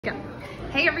Go.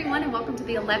 Hey everyone, and welcome to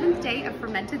the 11th day of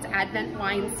Fermented's Advent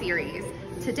Wine Series.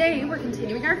 Today we're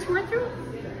continuing our tour through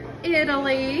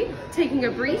Italy, taking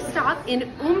a brief stop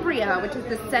in Umbria, which is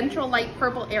the central light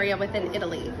purple area within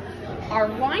Italy. Our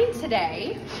wine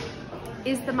today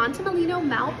is the Montemelino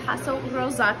Malpasso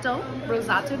Rosato,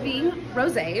 Rosato being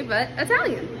rosé, but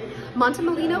Italian.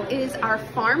 Montemelino is our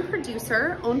farm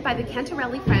producer owned by the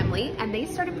Cantarelli family, and they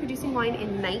started producing wine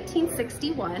in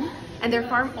 1961, and their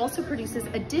farm also produces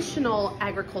additional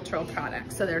agricultural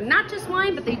products. So they're not just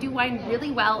wine, but they do wine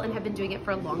really well and have been doing it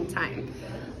for a long time.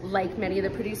 Like many of the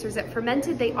producers at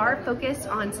Fermented, they are focused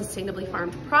on sustainably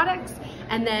farmed products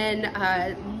and then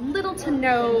little to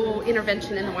no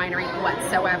intervention in the winery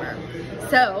whatsoever.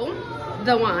 So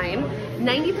the wine,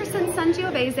 90%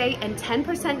 Sangiovese and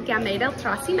 10% Gamay del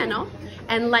Trasimeno.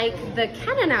 And like the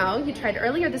Cannonau you tried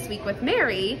earlier this week with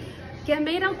Mary,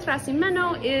 Gamay del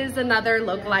Trasimeno is another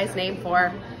localized name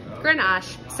for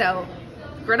Grenache. So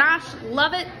Grenache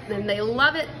love it, and they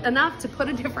love it enough to put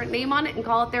a different name on it and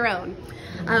call it their own.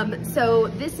 So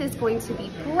this is going to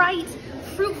be bright,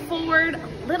 fruit forward,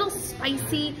 a little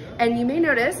spicy, and you may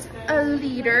notice a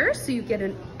liter, so you get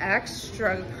an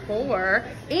extra pour,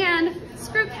 and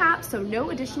screw cap, so no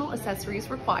additional accessories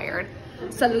required.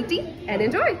 Saluti and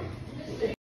enjoy!